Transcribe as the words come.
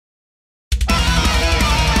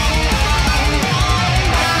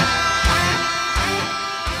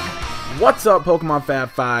What's up, Pokemon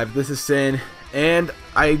Fab 5? This is Sin, and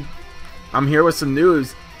I'm here with some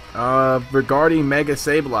news regarding Mega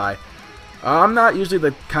Sableye. I'm not usually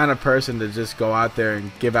the kind of person to just go out there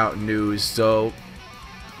and give out news, so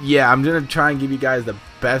yeah, I'm gonna try and give you guys the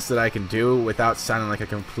best that I can do without sounding like a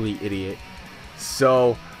complete idiot.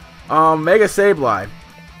 So, Mega Sableye,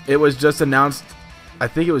 it was just announced, I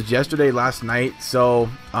think it was yesterday, last night.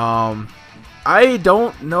 So, I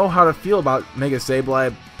don't know how to feel about Mega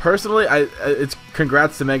Sableye. Personally, it's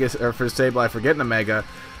congrats to for Sableye for getting a Mega,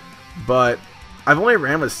 but I've only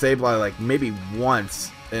ran with Sableye like maybe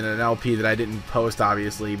once in an LP that I didn't post,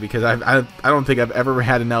 obviously, because I don't think I've ever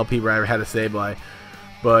had an LP where I had a Sableye.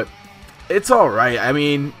 But it's all right. I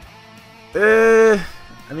mean, I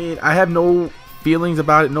have no feelings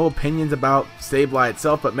about it, no opinions about Sableye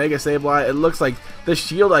itself, but Mega Sableye, it looks like the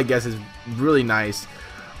shield, I guess, is really nice.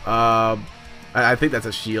 I think that's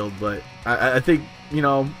a shield, but I think, you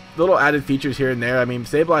know, little added features here and there. I mean,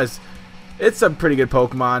 Sableye's, it's a pretty good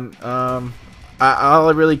Pokemon. All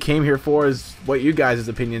I really came here for is what you guys'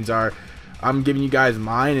 opinions are. I'm giving you guys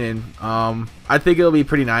mine, and I think it'll be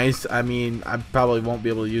pretty nice. I mean, I probably won't be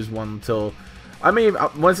able to use one until, I mean,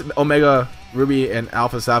 once Omega Ruby and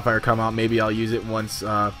Alpha Sapphire come out, maybe I'll use it once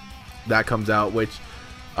that comes out, which,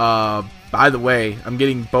 by the way, I'm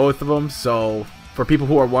getting both of them, so for people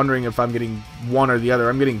who are wondering if I'm getting one or the other,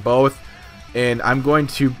 I'm getting both, and I'm going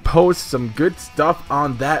to post some good stuff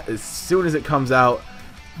on that as soon as it comes out.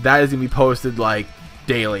 That is going to be posted like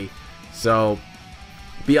daily, so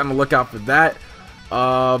be on the lookout for that.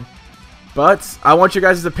 But I want your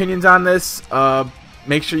guys' opinions on this.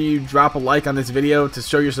 Make sure you drop a like on this video to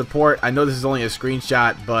show your support. I know this is only a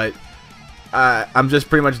screenshot, but I'm just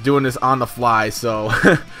pretty much doing this on the fly, so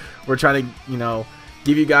we're trying to, you know,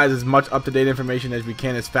 give you guys as much up-to-date information as we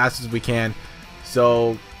can, as fast as we can,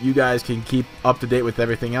 so you guys can keep up to date with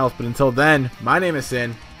everything else. But until then, my name is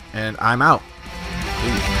Sin, and I'm out.